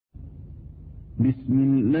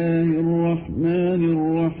বিসমিল্লাহির রহমানির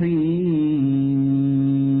রহিম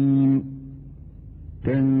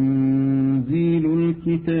তানজিলুল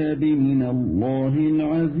কিতাবি মিনাল্লাহিল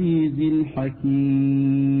আজিজিল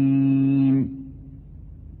হাকীম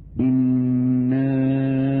ইন্না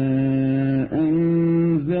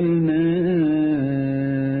আনজালনা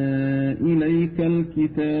ইলাইকাল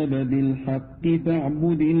কিতাবা বিল হাক্কি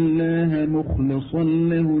ফা'বুদিল্লাহা মুখলিসান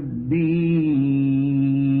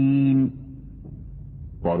লাহুদ-দ্বীন।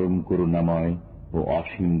 পরম করুণাময় ও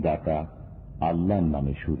অসীম দাতা আল্লাহর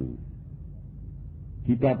নামে শুরু।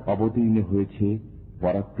 কিতাব অবতীর্ণ হয়েছে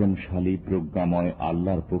পরাক্রমশালী প্রজ্ঞাময়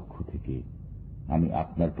আল্লাহর পক্ষ থেকে। আমি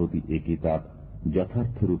আপনার প্রতি এ কিতাব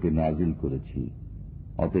যথার্থরূপে নাজিল করেছি,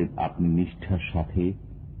 অতএব আপনি নিষ্ঠার সাথে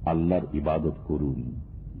আল্লাহর ইবাদত করুন।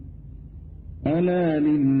 আলা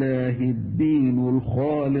লিল্লাহিদ-দ্বীনুল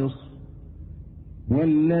খালিস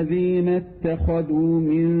والذين اتخذوا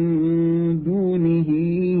من دونه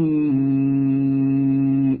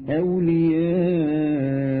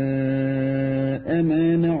أولياء ما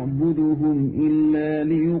نعبدهم إلا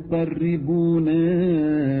ليقربونا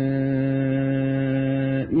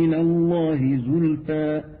إلى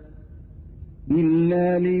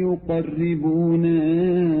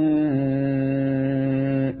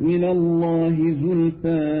الله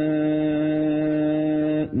زلفى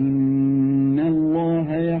إن الله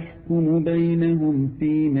يحكم بينهم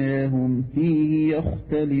فيما هم فيه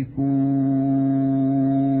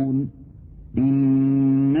يختلفون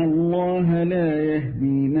إن الله لا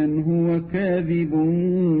يهدي من هو كاذب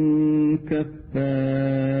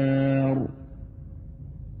كفار।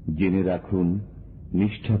 জেনে রাখুন,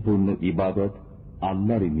 নিষ্ঠাপূর্ণ ইবাদত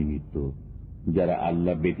আল্লাহরই নিমিত্ত। যারা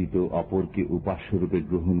আল্লাহ ব্যতীত অপরকে উপাস্যরূপে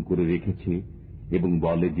গ্রহণ করে রেখেছে এবং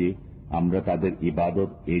বলে যে আমরা তাদের ইবাদত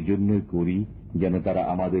এজন্যই করি যেন তারা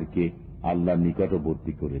আমাদেরকে আল্লাহ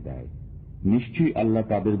নিকটবর্তী করে দেয়, নিশ্চয়ই আল্লাহ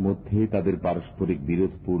তাদের মধ্যে তাদের পারস্পরিক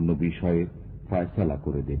বিরোধপূর্ণ বিষয়ে ফয়সালা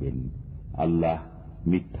করে দেবেন। আল্লাহ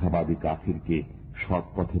মিথ্যাবাদী কাফিরকে সৎ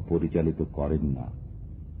পথে পরিচালিত করেন না।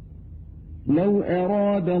 لو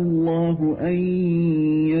أراد الله أن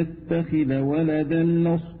يتخذ ولدا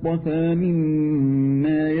لاصطفى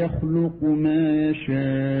مما يخلق ما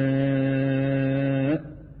يشاء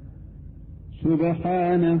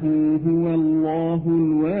سبحانه هو الله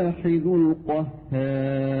الواحد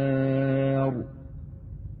القهار।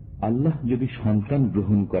 আল্লাহ যদি সন্তান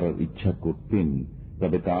গ্রহণ করার ইচ্ছা করতেন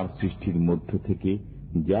তবে তাঁর সৃষ্টির মধ্য থেকে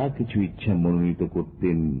যা কিছু ইচ্ছা মনোনীত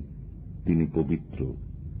করতেন। তিনি পবিত্র,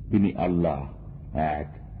 তিনি আল্লাহ এক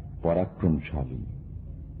পরাক্রমশালী।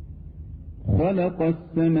 خلق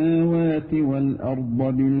السماوات والأرض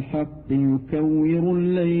بالحق يكور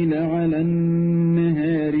الليل على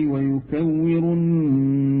النهار ويكور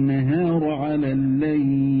النهار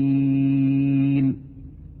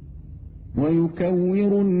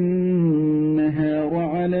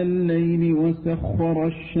على الليل وسخر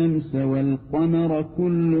الشمس والقمر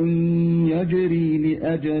كل يجري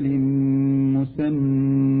لأجل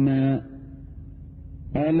مسمى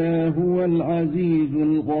ألا هو العزيز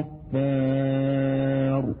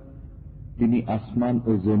الغفار। তিনি আসমান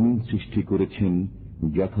ও জমিন সৃষ্টি করেছেন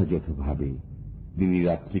যথাযথভাবে। তিনি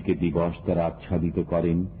রাত্রিকে দিবস দ্বারা আচ্ছাদিত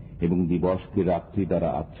করেন এবং দিবসকে রাত্রি দ্বারা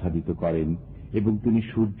আচ্ছাদিত করেন, এবং তিনি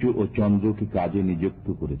সূর্য ও চন্দ্রকে কাজে নিযুক্ত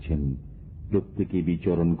করেছেন। প্রত্যেকে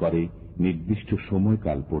বিচরণ করে নির্দিষ্ট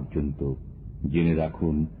সময়কাল পর্যন্ত। জেনে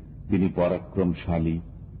রাখুন, তিনি পরাক্রমশালী,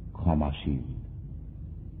 ক্ষমাশীল।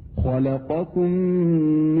 خلقكم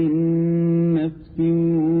من نفس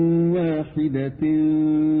واحدة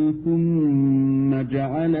ثم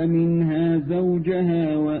جعل منها زوجها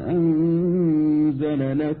وأنزل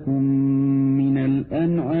لكم من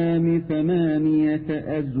الأنعام 8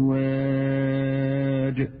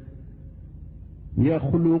 أزواج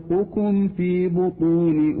يخلقكم في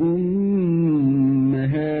بطون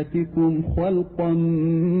أمهاتكم خلقا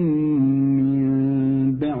من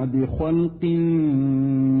بعد خلق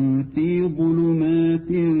في ظلمات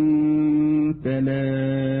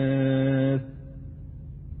 3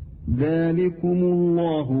 ذلكم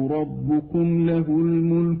الله ربكم له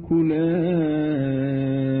الملك لا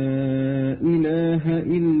إله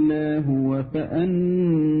إلا هو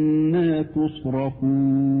فأنى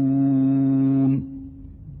تصرفون।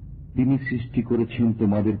 তিনি সৃষ্টি করেছেন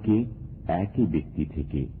তোমাদেরকে একই ব্যক্তি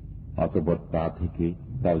থেকে, অতঃপর তা থেকে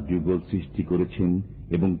তার যুগল সৃষ্টি করেছেন,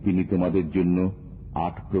 এবং তিনি তোমাদের জন্য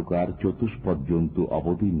 8 প্রকার চতুষ্পদ জন্তু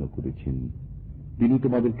অবতীর্ণ করেছেন। তিনি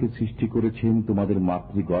তোমাদেরকে সৃষ্টি করেছেন তোমাদের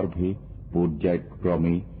মাতৃগর্ভে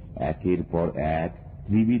পর্যায়ক্রমে একের পর এক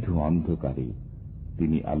ত্রিবিধ অন্ধকারে।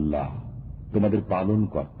 তিনি আল্লাহ তোমাদের পালন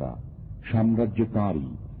কর্তা, সাম্রাজ্য তাঁরই,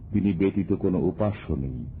 তিনি ব্যতীত কোনো উপাস্য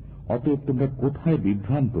নেই। অতএব তোমরা কোথায়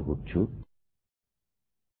বিভ্রান্ত হচ্ছ?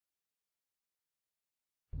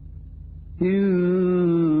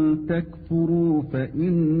 إن تكفروا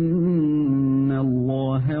فإن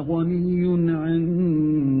الله غني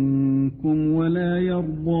عنكم ولا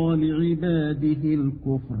يرضى لعباده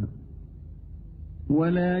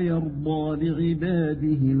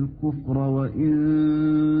الكفر وإن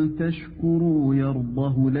تشكروا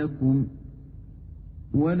يرضه لكم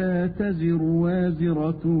ولا تزر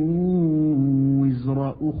وازرة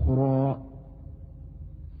وزر أخرى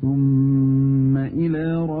ثم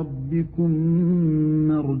إلى ربكم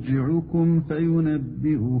مرجعكم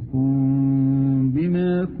فينبئكم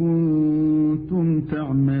بما كنتم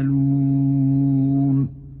تعملون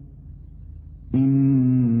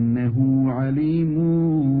إنه عليم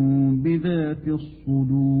بذات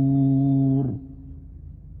الصدور।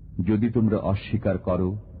 যদি তোমরা অস্বীকার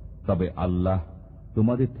করো তবে আল্লাহ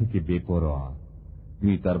তোমাদের থেকে বেপরোয়া।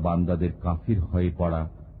 তিনি তার বান্দাদের কাফির হয়ে পড়া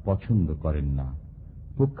পছন্দ করেন না।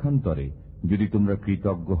 পক্ষান্তরে যদি তোমরা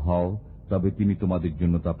কৃতজ্ঞ হও তবে তিনি তোমাদের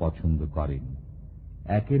জন্য তা পছন্দ করেন।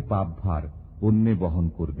 একের পাপভার অন্যে বহন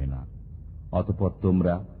করবে না। অতঃপর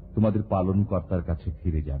তোমরা তোমাদের পালনকর্তার কাছে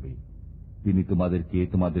ফিরে যাবে। তিনি তোমাদেরকে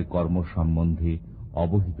তোমাদের কর্ম সম্বন্ধে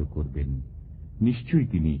অবহিত করবেন। নিশ্চয়ই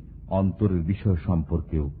তিনি অন্তরের বিষয়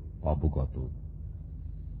সম্পর্কেও অবগত।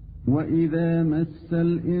 وَإِذَا مَسَّ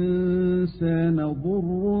الْإِنسَانَ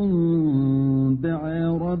ضُرٌّ دَعَا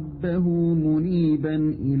رَبَّهُ مُنِيبًا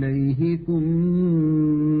إِلَيْهِ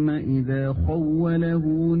ثُمَّ إِذَا خَوَّلَهُ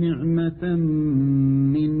نِعْمَةً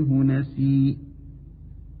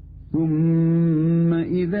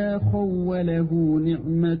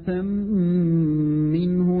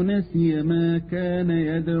مِّنْهُ نَسِيَ مَا كَانَ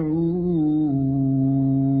يَدْعُو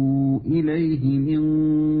إِلَيْهِ مِنْ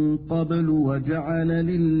قَبْلُ وَجَعَلَ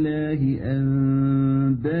لِلَّهِ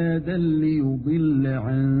أَنْدَادًا لِيُضِلَّ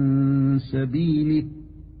عَنْ سَبِيلِهِ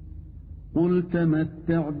قُلْ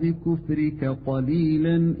تَمَتَّعْ بِكُفْرِكَ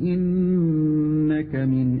قَلِيلًا إِنَّكَ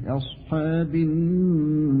مِنْ أَصْحَابِ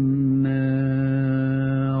النَّارِ।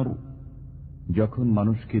 যখন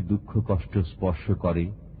মানুষকে দুঃখ কষ্ট স্পর্শ করে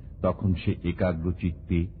তখন সে একাগ্র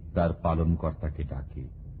চিত্তে তার পালনকর্তাকে ডাকে।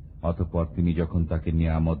 অতঃপর তিনি যখন তাকে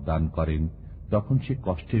নিয়ামত দান করেন তখন সে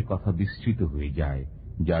কষ্টের কথা বিস্মৃত হয়ে যায়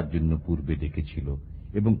যার জন্য পূর্বে ডেকেছিল,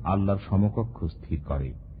 এবং আল্লাহর সমকক্ষ স্থির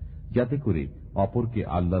করে, যাতে করে অপরকে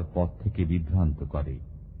আল্লাহর পথ থেকে বিভ্রান্ত করে।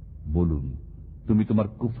 বলুন, তুমি তোমার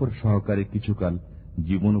কুফর সহকারে কিছুকাল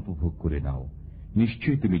জীবন উপভোগ করে নাও,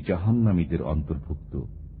 নিশ্চয়ই তুমি জাহান্নামীদের অন্তর্ভুক্ত।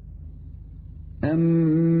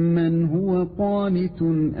 أَمَّنْ هُوَ قَانِتٌ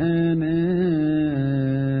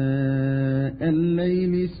آنَاءَ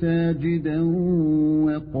اللَّيْلِ سَاجِدًا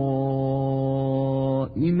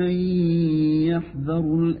وَقَائِمًا يَحْذَرُ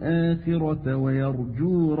الْآخِرَةَ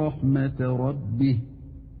وَيَرْجُو رَحْمَةَ رَبِّهِ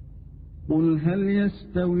قُلْ هَلْ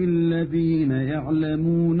يَسْتَوِي الَّذِينَ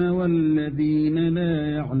يَعْلَمُونَ وَالَّذِينَ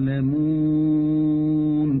لَا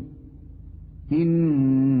يَعْلَمُونَ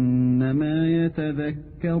إِنَّمَا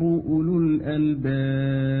يَتَذَكَّرُ أُولُو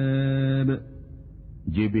الْأَلْبَابِ।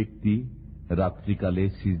 যে ব্যক্তি রাত্রিকালে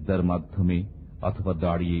সিজদার মাধ্যমে অথবা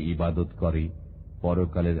দাঁড়িয়ে ইবাদত করে,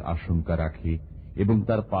 পরকালের আশঙ্কা রাখে এবং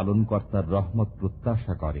তার পালনকর্তার রহমত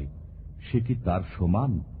প্রত্যাশা করে, সে কি তার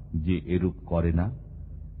সমান যে এরূপ করে না?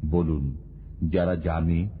 বলুন, যারা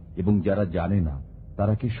জানে এবং যারা জানে না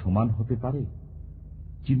তারা কি সমান হতে পারে?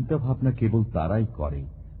 চিন্তা ভাবনা কেবল তারাই করে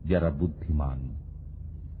যারা বুদ্ধিমান।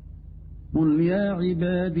 قُلْ يَا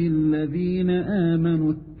عِبَادِي الَّذِينَ آمَنُوا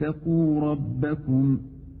اتَّقُوا رَبَّكُمْ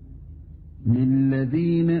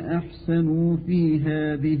لِلَّذِينَ أَحْسَنُوا فِي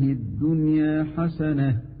هَذِهِ الدُّنْيَا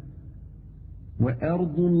حَسَنَةٌ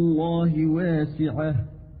وَأَرْضُ اللَّهِ وَاسِعَةٌ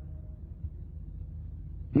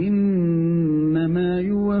إِنَّمَا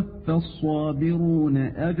يُوَفَّى الصَّابِرُونَ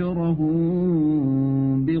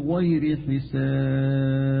أَجْرَهُم بِغَيْرِ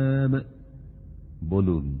حِسَابٍ।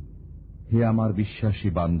 বলুন, হে আমার বিশ্বাসী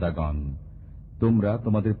বান্দাগণ, তোমরা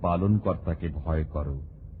তোমাদের পালনকর্তাকে ভয় করো।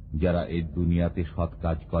 যারা এই দুনিয়াতে সৎ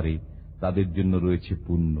কাজ করে তাদের জন্য রয়েছে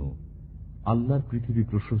পুণ্য। আল্লাহর পৃথিবী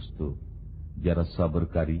প্রশস্ত। যারা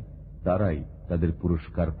সবরকারী তারাই তাদের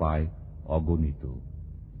পুরস্কার পায় অগণিত।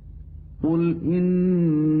 قُلْ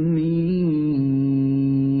إِنِّي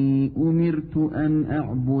أُمِرْتُ أَنْ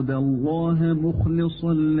أَعْبُدَ اللَّهَ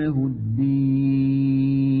مُخْلِصًا لَهُ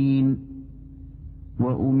الدِّينَ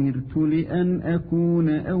وَأُمِرْتُ لِأَنْ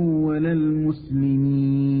أَكُونَ أَوَّلَ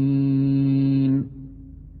الْمُسْلِمِينَ।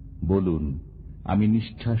 বলুন, আমি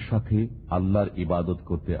নিষ্ঠার সাথে আল্লাহর ইবাদত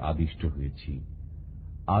করতে আদিষ্ট হয়েছি,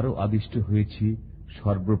 আরো আদিষ্ট হয়েছি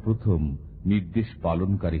সর্বপ্রথম নির্দেশ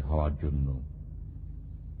পালনকারী হওয়ার জন্য।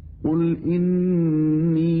 قُلْ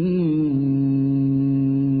إِنِّي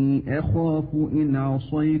أخاف إن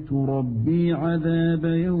عصيت ربي عذاب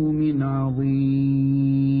يوم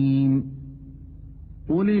عظيم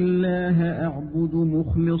قل الله أعبد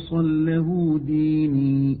مخلصا له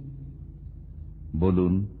ديني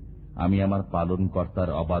বলুন, আমি আমার পালনকর্তার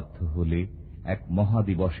অবাধ্য হলে এক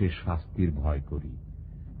মহাদিবসের শাস্তির ভয় করি।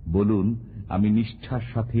 বলুন, আমি নিষ্ঠার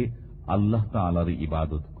সাথে আল্লাহ তাআলার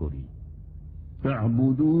ইবাদত করি।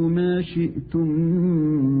 فاعبدوا ما شئتم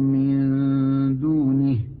من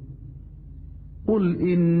دونه قل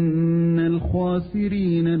إن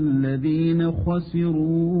الخاسرين الذين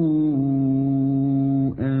خسروا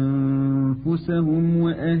أنفسهم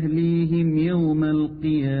وأهليهم يوم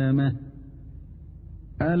القيامة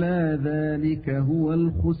ألا ذلك هو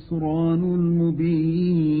الخسران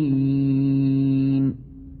المبين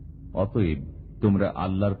অতএব তোমরা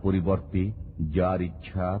আল্লাহর পরিবর্তে যার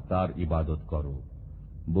ইচ্ছা তার ইবাদত করো।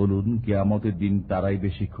 বলুন, কিয়ামতের দিন তারাই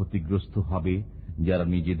বেশি ক্ষতিগ্রস্ত হবে যারা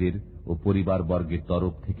নিজেদের ও পরিবার বর্গের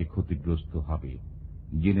তরফ থেকে ক্ষতিগ্রস্ত হবে।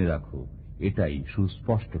 জেনে রাখো, এটাই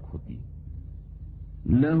সুস্পষ্ট ক্ষতি।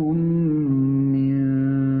 لهم من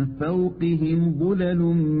فوقهم ظلل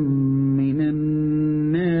من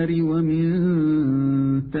النار ومن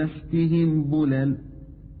تحتهم ظلل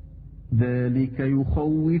ذلك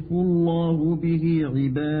يخوف الله به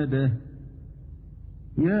عباده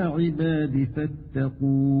يا عباد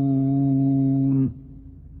فاتقون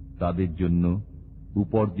তাদের জন্য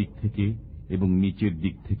উপর দিক থেকে এবং নিচের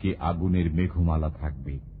দিক থেকে আগুনের মেঘমালা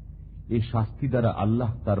থাকবে। এই শাস্তি দ্বারা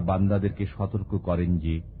আল্লাহ তার বান্দাদেরকে সতর্ক করেন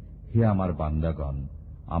যে, হে আমার বান্দাগণ,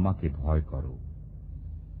 আমাকে ভয় করো।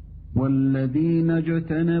 والذين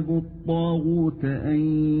اجتنبوا الطاغوت أن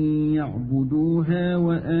يعبدوها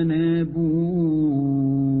وأنابوا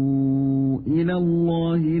إلى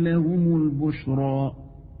الله لهم البشرى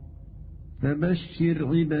فبشر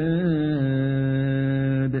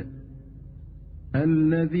عباد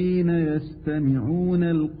الذين يستمعون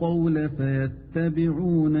القول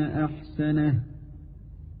فيتبعون أحسنه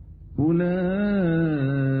أولئك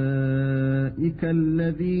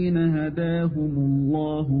الذين هداهم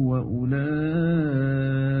الله وأولئك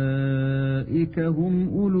هم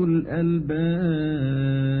أولو الألباب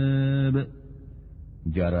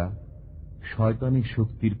যারা শয়তানি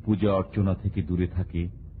শক্তির পূজা অর্চনা থেকে দূরে থাকে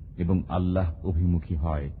এবং আল্লাহ অভিমুখী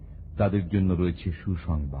হয়, তাদের জন্য রয়েছে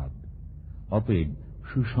সুসংবাদ। অতএব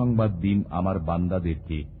সুসংবাদ দিন আমার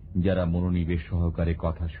বান্দাদেরকে, যারা মনোনিবেশ সহকারে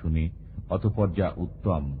কথা শুনে অতঃপর যা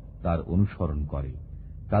উত্তম তার অনুসরণ করে।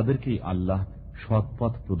 তাদেরকেই আল্লাহ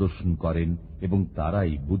সৎপথ প্রদর্শন করেন এবং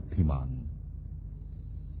তারাই বুদ্ধিমান।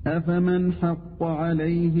 أفمن حق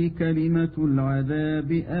عليه كلمة العذاب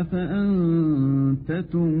أفأنت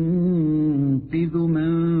تنقذ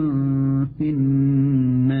من في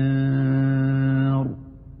النار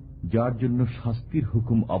যার জন্য শাস্তির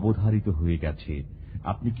হুকুম অবধারিত হয়ে গেছে,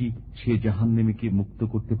 আপনি কি সে জাহান্নামীকে মুক্ত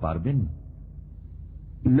করতে পারবেন?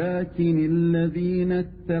 لكن الذين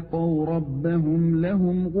اتقوا ربهم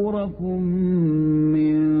لهم غرف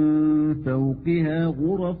من فوقها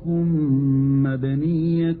غرف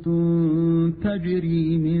مبنية تجري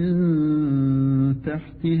من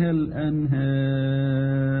تحتها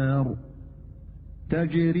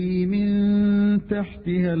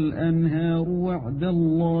الأنهار وعد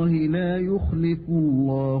الله لا يخلف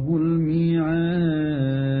الله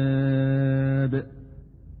الميعاد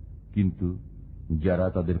কিন্তু যারা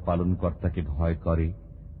তাদের পালনকর্তাকে ভয় করে,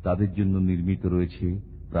 তাদের জন্য নির্মিত রয়েছে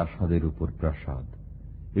প্রাসাদের উপর প্রাসাদ,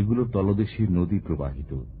 এগুলো তলদেশে নদী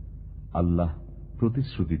প্রবাহিত। আল্লাহ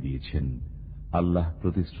প্রতিশ্রুতি দিয়েছেন, আল্লাহ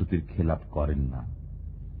প্রতিশ্রুতির খেলাপ করেন না।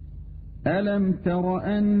 ألم تر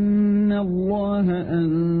أن الله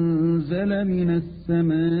أنزل من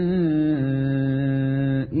السماء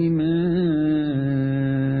ماء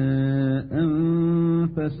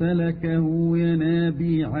فسلكه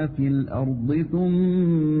ينابيع في الأرض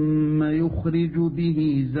ثم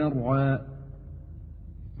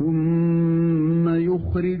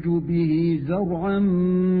يخرج به زرعا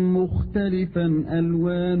مختلفا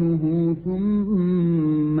ألوانه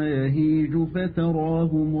ثم يهيج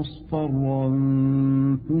فتراه مصفرا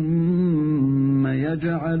ثم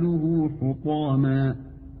يجعله حطاما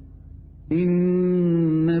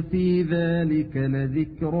إن في ذلك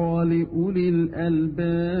لذكرى لأولي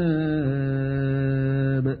الألباب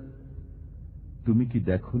তুমি কি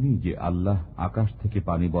দেখনি যে আল্লাহ আকাশ থেকে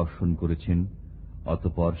পানি বর্ষণ করেছেন,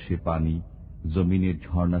 অতঃপর সে পানি জমিনের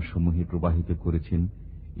ঝর্ণাসমূহে প্রবাহিত করেছেন,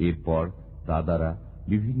 এরপর তা দ্বারা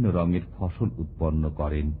বিভিন্ন রঙের ফসল উৎপন্ন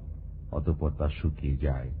করেন, অতঃপর তা শুকিয়ে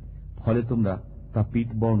যায়, ফলে তোমরা তা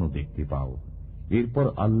পীতবর্ণ দেখতে পাও। এরপর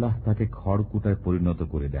আল্লাহ তাকে খড়কুটায় পরিণত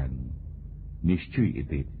করে দেন। নিশ্চয়ই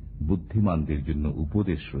এতে বুদ্ধিমানদের জন্য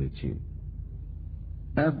উপদেশ রয়েছে।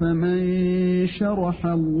 أفمن شرح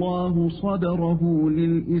الله صدره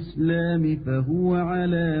للإسلام فهو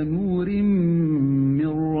على نور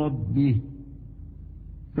من ربه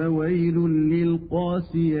فويل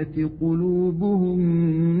للقاسية قلوبهم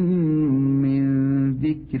من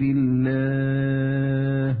ذكر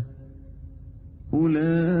الله أولئك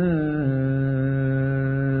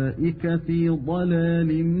في ضلال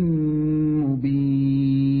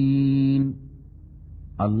مبين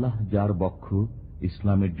আল্লাহ যার বক্ষ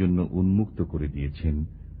ইসলামের জন্য উন্মুক্ত করে দিয়েছেন,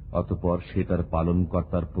 অতঃপর সে তার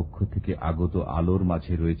পালনকর্তার পক্ষ থেকে আগত আলোর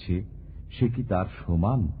মাঝে রয়েছে, সে কি তার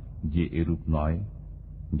সমান যে এরূপ নয়?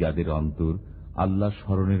 যাদের অন্তর আল্লাহ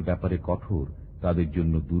স্মরণের ব্যাপারে কঠোর, তাদের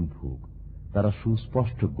জন্য দুর্ভোগ, তারা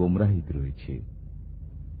সুস্পষ্ট গোমরাহিতে রয়েছে।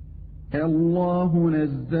 الله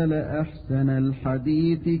نزل أحسن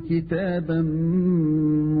الحديث كتابا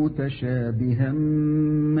متشابها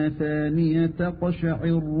مثانية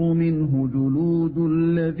تقشعر منه جلود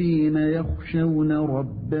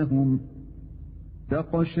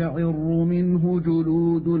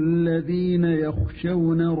الذين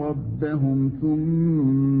يخشون ربهم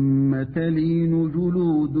ثم تلين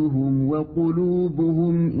جلودهم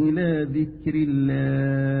وقلوبهم إلى ذكر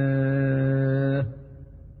الله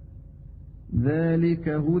ذلك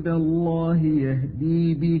هدى الله يهدي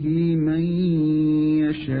به من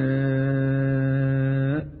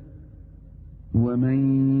يشاء ومن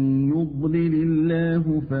يضلل الله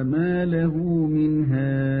فما له من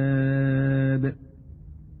هاد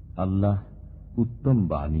আল্লাহ উত্তম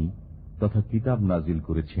বাণী তথা কিতাব নাজিল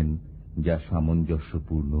করেছেন, যা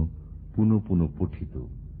সামঞ্জস্যপূর্ণ, পুনঃ পুনঃ পঠিত।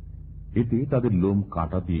 এতে তাদের লোম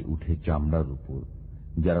কাঁটা দিয়ে উঠে চামড়ার উপর,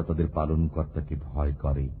 যারা তাদের পালনকর্তাকে ভয়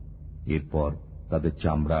করে। এরপর তাদের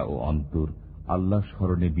চামড়া ও অন্তর আল্লাহ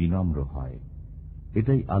স্মরণে বিনম্র হয়।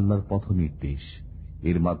 এটাই আল্লাহর পথ নির্দেশ।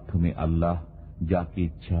 এর মাধ্যমে আল্লাহ যাকে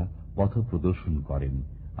ইচ্ছা পথ প্রদর্শন করেন,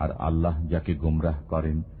 আর আল্লাহ যাকে গোমরাহ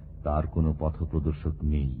করেন তার কোনো পথ প্রদর্শক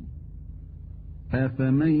নেই।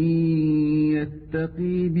 أفمن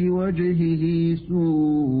يتقي بوجهه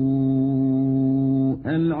سوء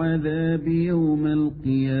العذاب يوم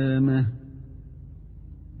القيامة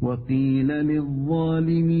وقيل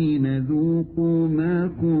للظالمين ذوقوا ما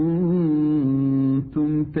كنتم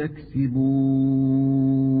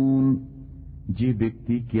تكسبون যে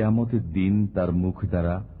ব্যক্তি কিয়ামতের দিন তার মুখ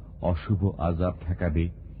দ্বারা অশুভ আযাব ঠেকাবে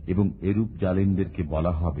এবং এরূপ জালিমদেরকে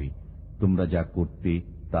বলা হবে, তোমরা যা করতে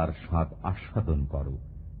তার স্বাদ আস্বাদন করো,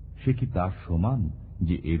 সে কি তার সমান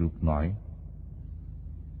যে এরূপ নয়?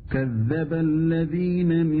 كذب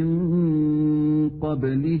الذين من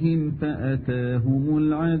قبلهم فأتاهم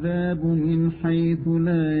العذاب من حيث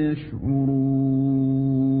لا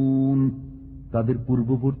يشعرون তাদের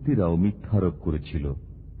পূর্ববর্তীরাও মিথ্যারোপ করেছিল,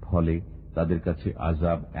 ফলে তাদের কাছে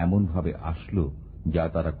আযাব এমন ভাবে আসলো যা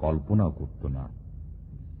তারা কল্পনাও করত না।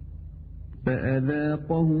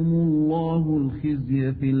 فأذاقهم الله الخزي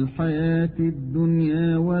في الحياة الدنيا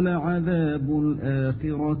ولعذاب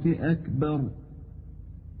الآخرة أكبر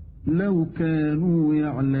لو كانوا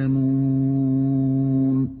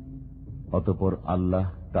يعلمون অতঃপর আল্লাহ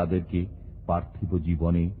তাদেরকে পার্থিব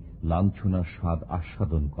জীবনে লাঞ্ছনার স্বাদ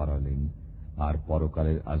আস্বাদন করালেন, আর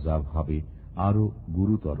পরকালের আযাব হবে আরো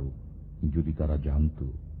গুরুতর যদি তারা জানত।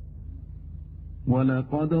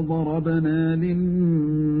 وَلَقَدْ ضَرَبْنَا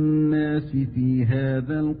لِلنَّاسِ فِي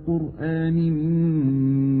هَذَا الْقُرْآنِ مِنْ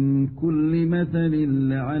كُلِّ مَثَلٍ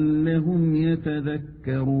لَعَلَّهُمْ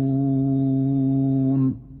يَتَذَكَّرُونَ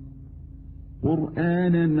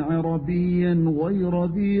قُرْآنًا عَرَبِيًّا غَيْرَ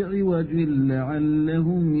ذِي عِوَجٍ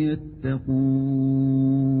لَعَلَّهُمْ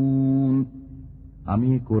يَتَّقُونَ আমি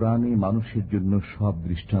এই কোরআনে মানুষের জন্য সব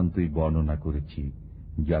দৃষ্টান্তই বর্ণনা করেছি,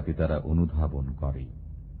 যাতে তারা অনুধাবন করে।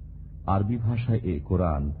 আরবি ভাষায় এই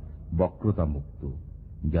কোরআন বক্রতা মুক্ত,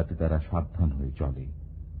 যাতে তারা সাবধান হয়ে চলে।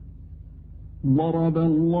 ضرب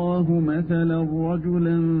الله مثلا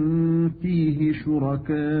رجلا فيه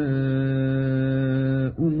شركاء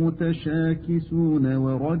متشاكسون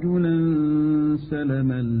ورجلا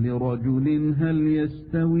سلما لرجل هل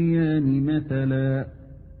يستويان مثلا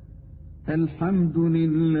الحمد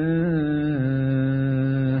لله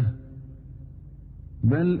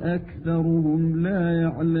بل أكثرهم لا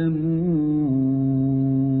يعلمون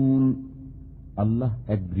আল্লাহ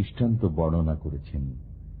এক দৃষ্টান্ত বর্ণনা করেছেন।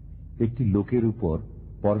 একটি লোকের উপর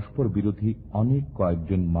পরস্পর বিরোধী অনেক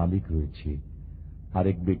কয়েকজন মালিক রয়েছে,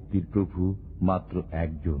 আরেক ব্যক্তির প্রভু মাত্র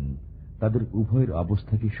একজন, তাদের উভয়ের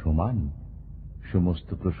অবস্থা কি সমান? সমস্ত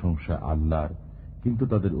প্রশংসা আল্লাহর, কিন্তু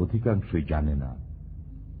তাদের অধিকাংশই জানে না।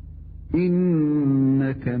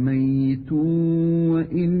 إنك ميت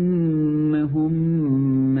وإنهم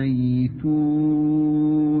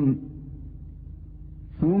ميتون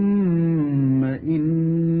ثم إن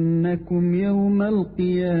إنكم يوم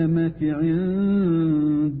القيامة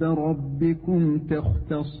عند ربكم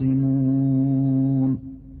تختصمون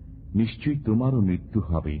নিশ্চয়ই তোমারও মৃত্যু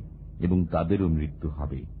হবে এবং তাদেরও মৃত্যু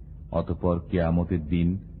হবে। অতঃপর কিয়ামতের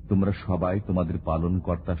দিন তোমরা সবাই তোমাদের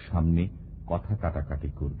পালনকর্তার সামনে কথা কাটাকাটি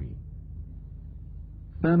করবে।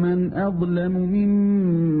 فمن أظلم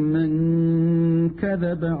ممن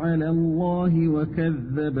كذب على الله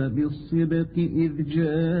وكذب بالصدق إذ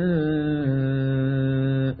جاءه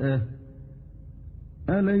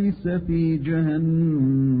أليس في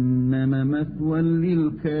جهنم مثوى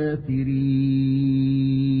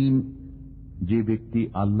للكافرين যে ব্যক্তি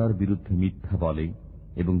আল্লাহর বিরুদ্ধে মিথ্যা বলে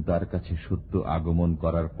এবং তার কাছে সত্য আগমন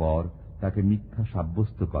করার পর তাকে মিথ্যা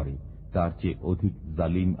সাব্যস্ত করে, তার চেয়ে অধিক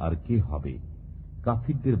জালিম আর কে হবে?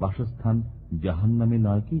 কাফিরদের বাসস্থান জাহান্নামে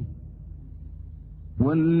নয় কি?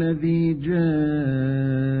 والذي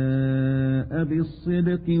جاء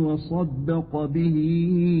بالصدق وصدق به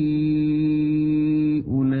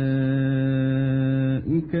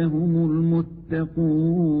أولئك هم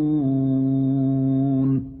المتقون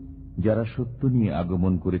যারা সত্য নিয়ে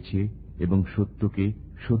আগমন করেছে এবং সত্যকে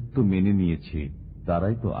সত্য মেনে নিয়েছে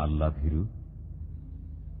তারাই তো আল্লাহ ভীরু।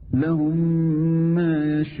 لهم ما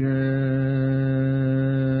يشاءون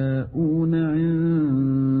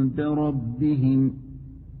عند ربهم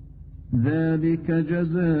ذلك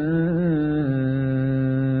جزاء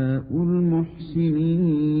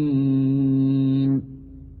المحسنين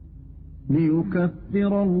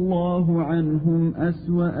ليكفر الله عنهم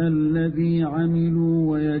أسوأ الذي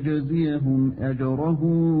عملوا ويجزيهم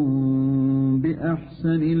أجرهم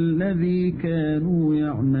بأحسن الذي كانوا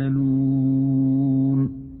يعملون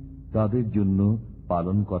তাদের জন্য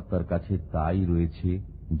পালনকর্তার কাছে তাই রয়েছে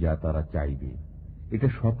যা তারা চাইবে। এটা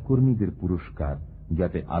সৎকর্মীদের পুরস্কার,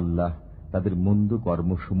 যাতে আল্লাহ তাদের মন্দ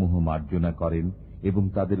কর্মসমূহ মার্জনা করেন এবং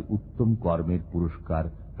তাদের উত্তম কর্মের পুরস্কার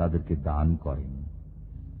তাদেরকে দান করেন।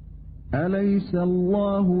 أليس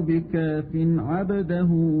الله بكاف عبده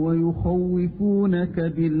ويخوفونك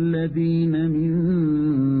بالذين من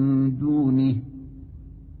دونه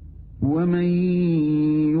ومن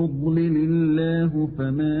يضلل الله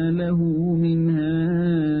فما له من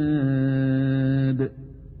هاد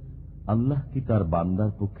আল্লাহ কি তার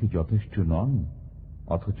বান্দার পক্ষে যথেষ্ট নন?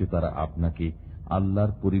 অথচ তারা আপনাকে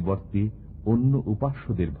আল্লাহর পরিবর্তে অন্য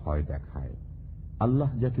উপাস্যদের ভয় দেখায়। আল্লাহ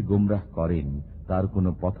যাকে গোমরাহ করেন তার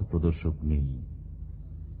কোনো পথ প্রদর্শক নেই।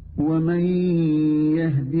 ومن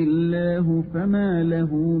يهد الله فما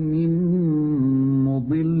له من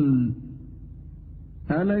مضل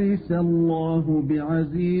أليس الله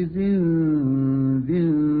بعزيز ذي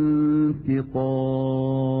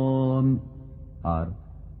انتقام আর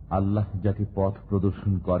আল্লাহ যাকে পথ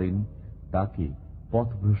প্রদর্শন করেন তাকে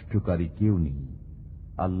পথভ্রষ্টকারী কেউ নেই।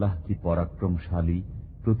 আল্লাহ কি পরাক্রমশালী,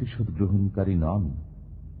 প্রতিশোধ গ্রহণকারী নন?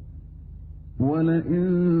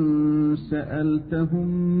 وَلَئِن سَأَلْتَهُم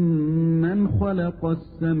مَّنْ خَلَقَ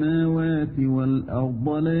السَّمَاوَاتِ وَالْأَرْضَ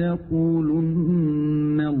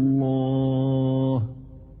لَيَقُولُنَّ اللَّهُ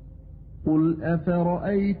قُلْ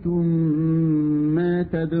أَفَرَأَيْتُم مَّا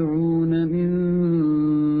تَدْعُونَ مِن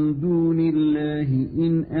دُونِ اللَّهِ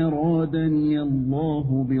إِنْ أَرَادَنِيَ اللَّهُ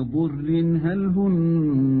بِضُرٍّ هَلْ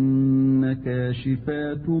هُنَّ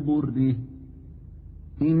كَاشِفَاتُ ضُرِّهِ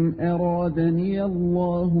إن أرادني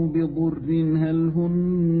الله بضر هل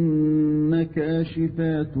هن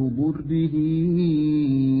كاشفات ضره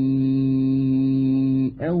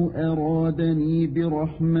أو أرادني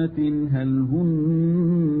برحمة هل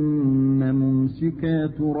هن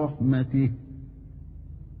ممسكات رحمته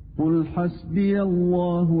قل حسبي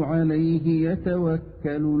الله عليه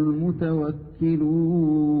يتوكل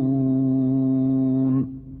المتوكلون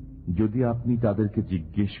যদি আপনি তাদেরকে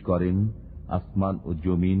জিজ্ঞেস করেন আসমান ও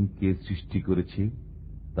জমিন কে সৃষ্টি করেছে,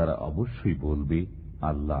 তারা অবশ্যই বলবে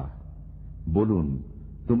আল্লাহ। বলুন,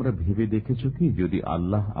 তোমরা ভেবে দেখেছ কি, যদি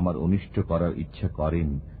আল্লাহ আমার অনিষ্ট করার ইচ্ছা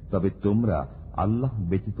করেন তবে তোমরা আল্লাহ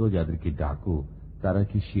ব্যতীত যাদেরকে ডাকো তারা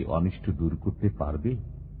কি সে অনিষ্ট দূর করতে পারবে?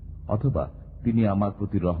 অথবা তিনি আমার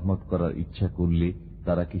প্রতি রহমত করার ইচ্ছা করলে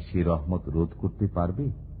তারা কি সে রহমত রোধ করতে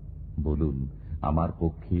পারবে? বলুন, আমার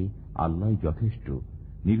পক্ষে আল্লাহ যথেষ্ট,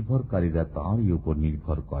 নির্ভরকারীরা তাঁরই উপর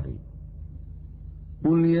নির্ভর করে।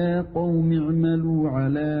 قُلْ يَا قَوْمِ اعْمَلُوا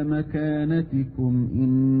عَلَى مَكَانَتِكُمْ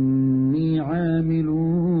إِنِّي عَامِلٌ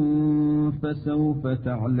فَسَوْفَ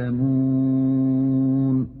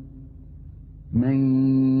تَعْلَمُونَ مَنْ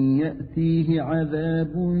يَأْتِيهِ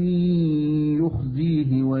عَذَابٌ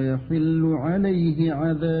يُخْزِيهِ وَيَحِلُّ عَلَيْهِ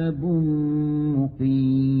عَذَابٌ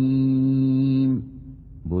مُقِيمٌ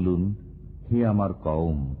বলুন, হে আমার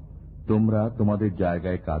কওম, তোমরা তোমাদের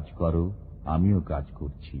জায়গায় কাজ করো, আমিও কাজ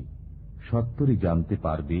করছি। সত্তরই জানতে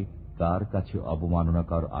পারবে তার কাছে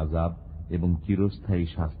অবমাননাকর আযাব এবং চিরস্থায়ী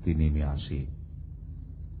শাস্তি নেমে আসে।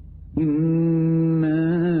 ইন্না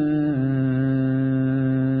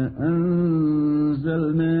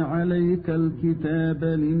আনজালনা আলাইকাল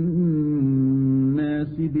কিতাবা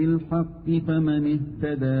লিন-নাসি বিল হাক্কি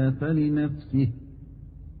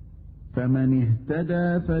فمن اهتدى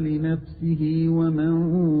فلنفسه ومن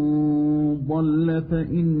ضل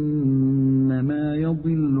فإنما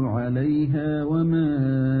يضل عليها وما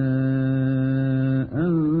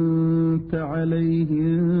أنت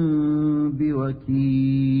عليهم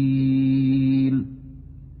بوكيل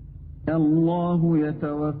الله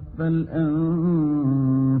يتوفى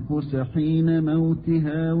الأنفس حين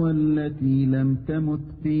موتها والتي لم تمت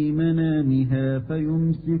في منامها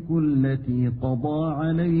فيمسك التي قضى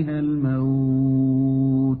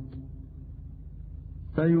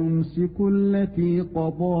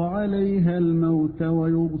عليها الموت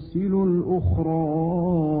ويرسل الأخرى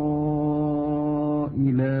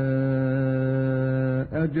إلى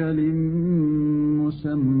أجل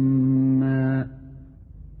مسمى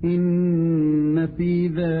إن في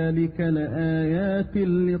ذلك لآيات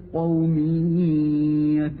لقوم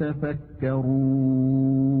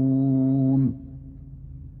يتفكرون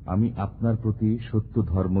আমি আপনার প্রতি সত্য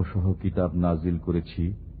ধর্ম সহ কিতাব নাজিল করেছি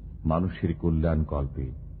মানুষের কল্যাণ কল্পে।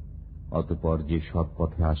 অতঃপর যে সৎ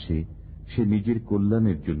পথে আসে সে নিজের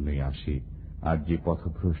কল্যাণের জন্যই আসে, আর যে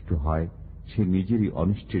পথভ্রষ্ট হয় সে নিজেরই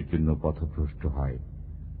অনিষ্টের জন্য পথভ্রষ্ট হয়।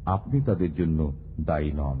 আপনি তাদের জন্য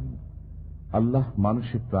দায়ী নন। আল্লাহ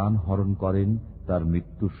মানুষের প্রাণ হরণ করেন তার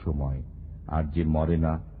মৃত্যুর সময়, আর যে মরে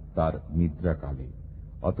না তার নিদ্রাকালে।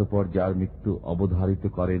 অতঃপর যার মৃত্যু অবধারিত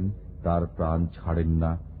করেন তার প্রাণ ছাড়েন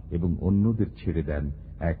না এবং অন্যদের ছেড়ে দেন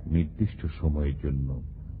এক নির্দিষ্ট সময়ের জন্য।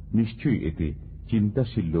 নিশ্চয়ই এতে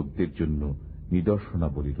চিন্তাশীল লোকদের জন্য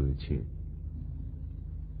নিদর্শনাবলী রয়েছে।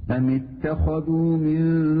 أم اتخذوا من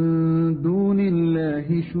دون الله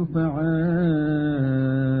شفعاء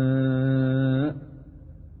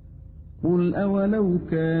قل أولو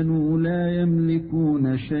كانوا لا يملكون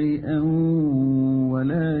شيئا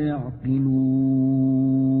ولا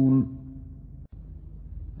يعقلون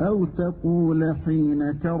أو تقول حين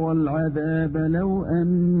ترى العذاب لو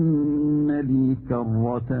أن لي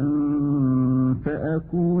كرة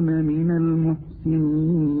فأكون من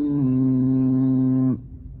المحسنين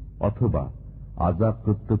অথবা আযাব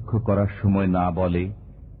প্রত্যক্ষ করার সময় না বলে,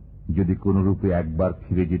 যদি কোনরূপে একবার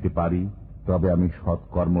ফিরে যেতে পারি তবে আমি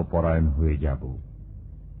সৎকর্ম পরায়ণ হয়ে যাব।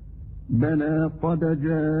 بلى قد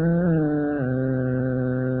جاءتك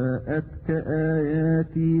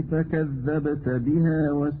آياتي فكذبت بها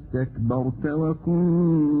واستكبرت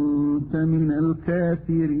وكنت من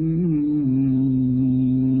الكافرين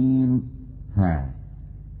হ্যাঁ,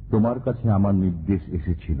 তোমার কাছে আমার নির্দেশ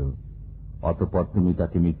এসেছিল, অতঃপর তুমি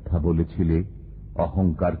তাকে মিথ্যা বলেছিলে,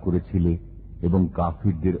 অহংকার করেছিলে এবং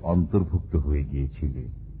কাফিরদের অন্তর্ভুক্ত হয়ে গিয়েছিলে।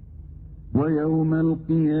 ويوم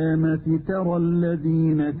القيامة ترى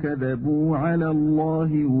الذين كذبوا على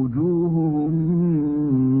الله وجوههم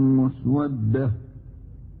مسودة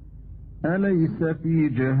أليس في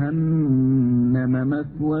جهنم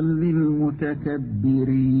مثوى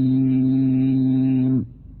للمتكبرين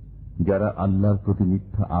যারা আল্লাহর প্রতি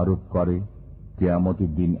মিথ্যা আরোপ করে,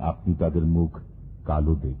 কিয়ামতের দিন আপনি তাদের মুখ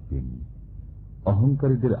কালো দেখবেন।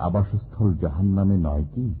 অহংকারীদের আবাসস্থল জাহান্নামে নয়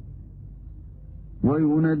কি?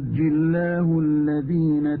 وينجي الله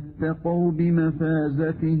الذين اتقوا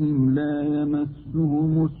بمفازتهم لا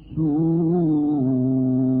يمسهم السوء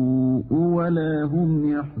ولا هم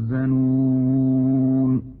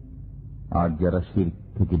يحزنون আর যারা শিরক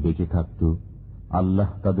থেকে বেঁচে থাকত, আল্লাহ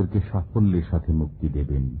তাদেরকে সাফল্যের সাথে মুক্তি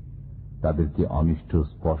দেবেন। তাদেরকে অনিষ্ট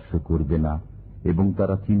স্পর্শ করবে না এবং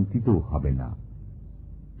তারা চিন্তিতও হবে না।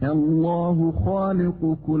 الله خالق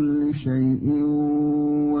كل شيء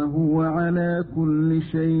وهو على كل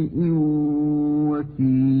شيء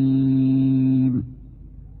وكيل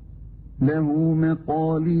له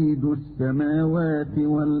مقاليد السماوات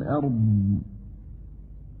والأرض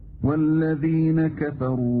والذين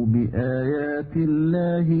كفروا بآيات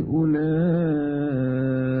الله أولئك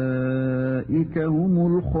هم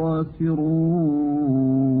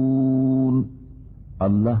الخاسرون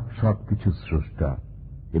আল্লাহ সবকিছু স্রষ্টা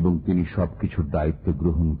এবং তিনি সবকিছুর দায়িত্ব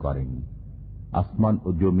গ্রহণ করেন। আসমান ও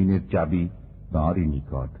জমিনের চাবি তাঁরই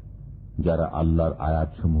নিকট। যারা আল্লাহর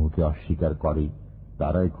আয়াতসমূহকে অস্বীকার করে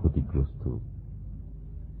তারাই ক্ষতিগ্রস্ত।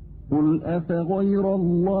 قل أفغير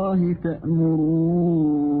الله تأمروني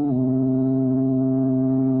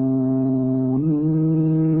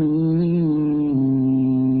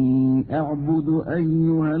أعبد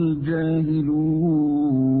أيها الجاهلون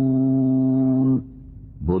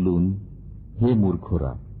বলুন, হে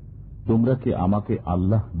মূর্খরা, তোমরা কি আমাকে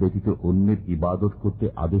আল্লাহ ব্যতীত অন্যের ইবাদত করতে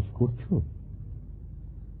আদেশ করছো?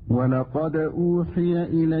 وَلَقَدْ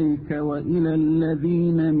أُوحِيَ إِلَيْكَ وَإِلَى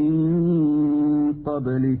الَّذِينَ مِن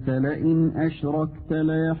قَبْلِكَ لَئِنْ أَشْرَكْتَ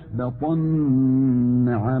لَيَحْبَطَنَّ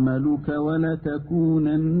عَمَلُكَ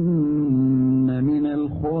وَلَتَكُونَنَّ مِنَ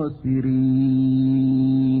الْخَاسِرِينَ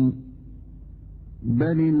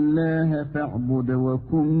بَلِ اللَّهَ فَاعْبُدْ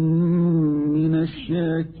وَكُن مِّنَ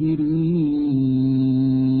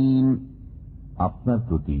الشَّاكِرِينَ। আপনার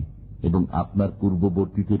প্রতি এবং আপনার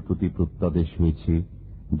পূর্ববর্তীদের প্রতি প্রত্যাদেশ হয়েছে,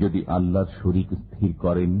 যদি আল্লাহর শরীক স্থির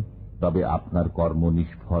করেন তবে আপনার কর্ম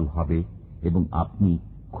নিষ্ফল হবে এবং আপনি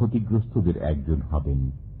ক্ষতিগ্রস্তদের একজন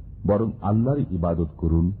হবেন। বরং আল্লাহর ইবাদত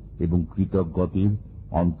করুন এবং কৃতজ্ঞতার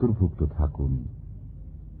অন্তর্ভুক্ত থাকুন।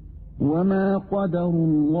 وَمَا قَدَرُوا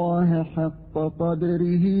اللَّهَ حَقَّ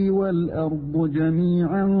قَدْرِهِ وَالْأَرْضُ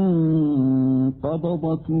جَمِيعًا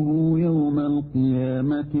قَبْضَتُهُ يَوْمَ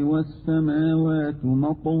الْقِيَامَةِ وَالسَّمَاوَاتُ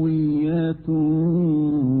مَطْوِيَّاتٌ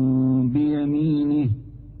بِيَمِينِهِ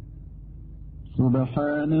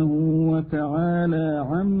سُبْحَانَهُ وَتَعَالَى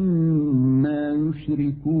عَمَّا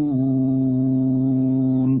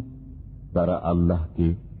يُشْرِكُونَ। তারা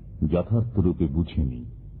আল্লাহকে যথার্থরূপে বুঝেনি।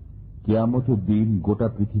 কিয়ামতের দিন গোটা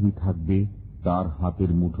পৃথিবী থাকবে তার হাতের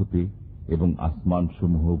মুঠোতে এবং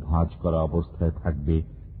আসমানসমূহ ভাঁজ করা অবস্থায় থাকবে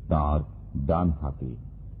তার ডান হাতে।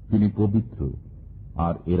 তিনি পবিত্র,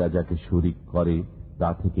 আর এরা যাকে শরীক করে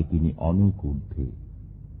তা থেকে তিনি অনেক ঊর্ধ্বে।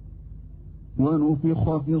 وَنُفِخَ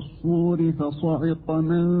فِي الصُّورِ فَصَعِقَ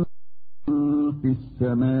مَن فِي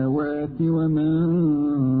السَّمَاوَاتِ وَمَن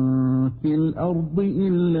فِي الْأَرْضِ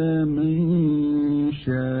إِلَّا مَن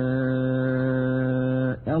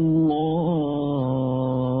شَاءَ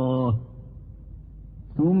اللَّهُ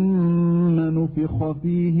ثُمَّ نُفِخَ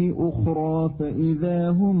فِيهِ أُخْرَى فَإِذَا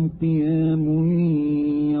هُمْ قِيَامٌ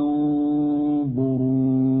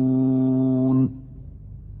يَنظُرُونَ।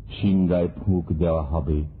 সিংগায় ফুঁক দেওয়া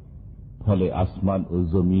হবে, ফলে আসমান ও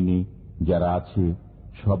জমিনে যারা আছে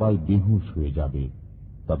সবাই বেহুশ হয়ে যাবে,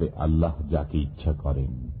 তবে আল্লাহ যাকে ইচ্ছা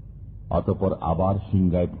করেন। অতঃপর আবার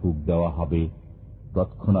সিংগায় ফুঁক দেওয়া হবে,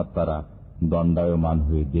 তৎক্ষণাৎ তারা দণ্ডায়মান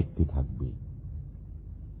হয়ে দেখতে থাকবে।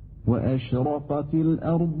 وَأَشْرَقَتِ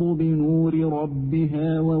الْأَرْضُ بِنُورِ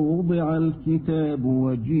رَبِّهَا وَوُضِعَ الْكِتَابُ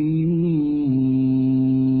وَجِيءَ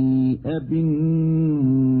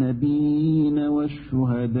بِالنَّبِيِّينَ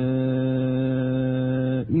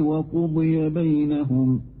وَالشُّهَدَاءِ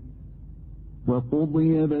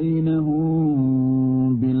وَقُضِيَ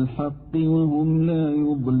بَيْنَهُم بِالْحَقِّ وَهُمْ لَا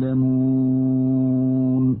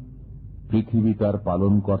يُظْلَمُونَ। পৃথিবী তার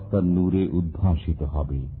পালনকর্তার নূরে উদ্ভাসিত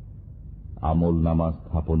হবে, আমল নামা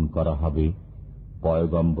স্থাপন করা হবে,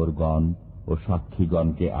 পয়গম্বরগণ ও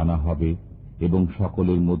সাক্ষীগণকে আনা হবে এবং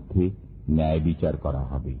সকলের মধ্যে ন্যায় বিচার করা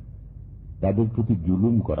হবে, তাদের প্রতি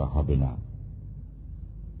জুলুম করা হবে না।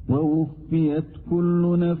 وَوُفِّيَتْ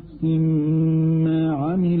كُلُّ نَفْسٍ مَّا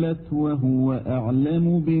عَمِلَتْ وَهُوَ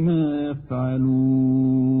أَعْلَمُ بِمَا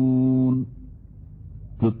يَفْعَلُونَ।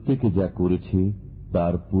 প্রত্যেকে যা করেছে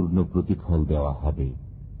তার পূর্ণ প্রতিফল দেওয়া হবে।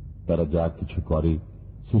 তারা যা কিছু করে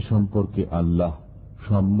সে সম্পর্কে আল্লাহ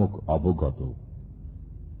সম্যক অবগত।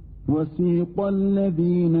 وَسِيقَ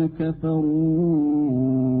الَّذِينَ كَفَرُوا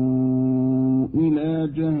إِلَى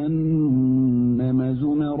جَهَنَّمَ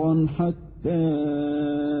زُمَرًا حَتَّى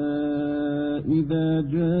إِذَا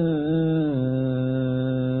جَاءُوهَا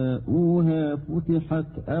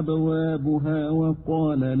فُتِحَتْ أَبْوَابُهَا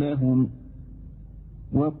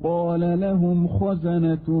وقال لهم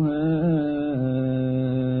خزنتها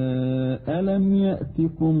ألم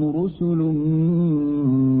يأتكم رسل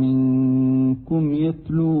منكم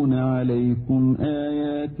يتلون عليكم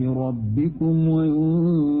آيات ربكم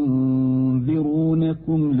وينذرونكم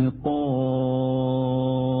لقاء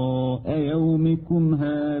يومكم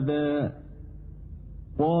هذا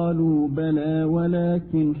قالوا بلى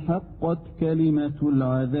ولكن حقت كلمة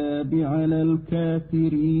العذاب على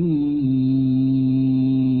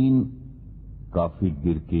الكافرين।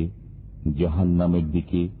 কাফিরদেরকে জাহান্নামের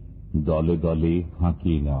দিকে দলে দলে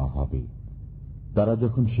হাঁকিয়ে নেওয়া হবে। তারা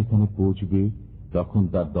যখন সেখানে পৌঁছবে তখন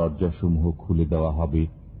তার দরজাসমূহ খুলে দেওয়া হবে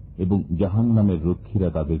এবং জাহান্নামের রক্ষীরা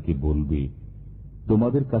তাদেরকে বলবে,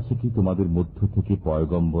 তোমাদের কাছে কি তোমাদের মধ্য থেকে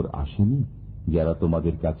পয়গম্বর আসেনি যারা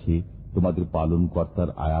তোমাদের কাছে তোমাদের পালনকর্তার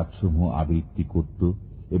আয়াতসমূহ আবৃত্তি করত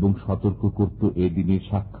এবং সতর্ক করত এ দিনের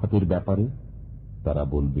সাক্ষাতের ব্যাপারে? তারা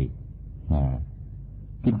বলবে, হ্যাঁ,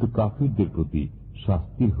 কিন্তু কাফিরদের প্রতি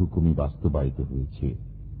শাস্তির হুকুমই বাস্তবায়িত হয়েছে।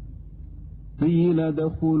 قيل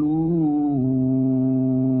ادخلوا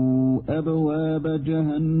أبواب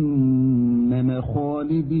جهنم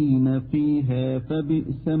خالدين فيها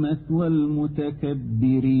فبئس مثوى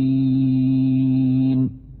المتكبرين।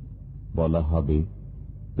 বলা হবে,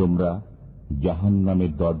 তোমরা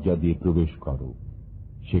জাহান্নামের দরজা দিয়ে প্রবেশ করো,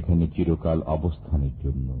 সেখানে চিরকাল অবস্থানের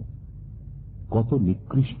জন্য। কত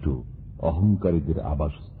নিকৃষ্ট অহংকারীদের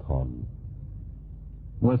আবাসস্থল।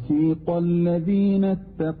 وسيق الذين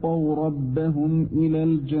اتقوا ربهم إلى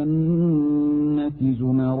الجنة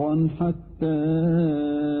زمرا حتى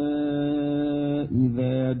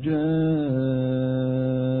إذا جاءوها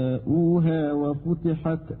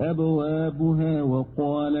وفتحت أبوابها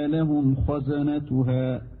وقال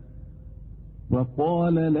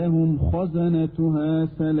لهم خزنتها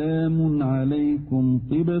سلام عليكم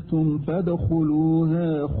طبتم فادخلوها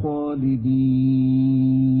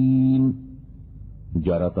خالدين।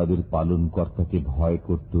 যারা তাদের পালনকর্তাকে ভয়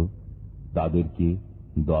করত তাদেরকে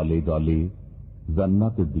দলে দলে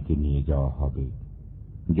জান্নাতের দিকে নিয়ে যাওয়া হবে।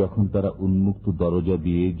 যখন তারা উন্মুক্ত দরজা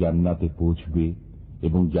দিয়ে জান্নাতে পৌঁছবে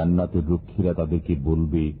এবং জান্নাতের রক্ষীরা তাদেরকে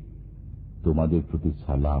বলবে, তোমাদের প্রতি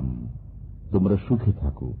সালাম, তোমরা সুখে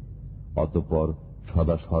থাকো, অতঃপর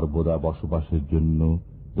সদা সর্বদা বসবাসের জন্য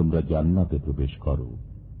তোমরা জান্নাতে প্রবেশ করো।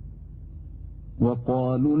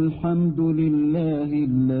 وقالوا الحمد لله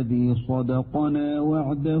الذي صدقنا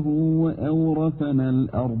وعده وأورثنا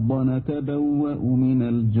الأرض نتبوأ من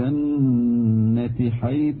الجنة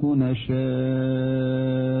حيث نشاء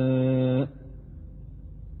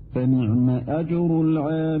فنعم أجر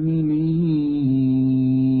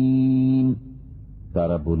العاملين।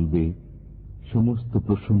 তারা বলবে, সমস্ত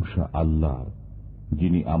প্রশংসা আল্লাহর,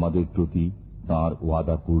 যিনি আমাদের প্রতি তাঁর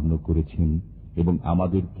ওয়াদা পূর্ণ করেছেন এবং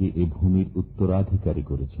আমাদেরকে এ ভূমির উত্তরাধিকারী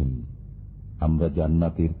করেছেন। আমরা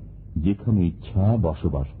জান্নাতের যেখানে ইচ্ছা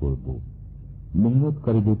বসবাস করব।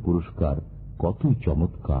 মেহনতকারীদের পুরস্কার কতই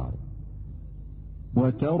চমৎকার।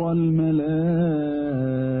 وترى الملائكة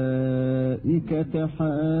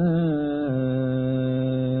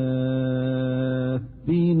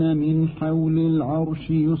حافين من حول العرش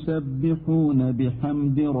يسبحون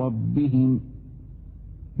بحمد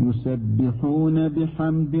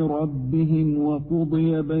ربهم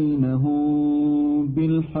وقضي بينهم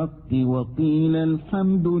بالحق وقيل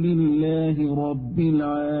الحمد لله رب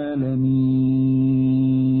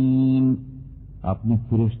العالمين। আপনি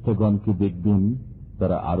ফেরেশতাগণকে দেখবেন,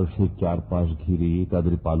 তারা আরশের চারপাশ ঘিরে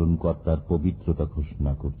তাদের পালনকর্তার পবিত্রতা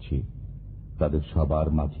ঘোষণা করছে। তাদের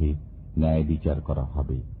সবার মাঝে ন্যায় বিচার করা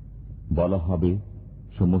হবে। বলা হবে,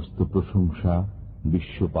 সমস্ত প্রশংসা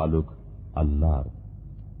বিশ্বপালক আল্লাহর।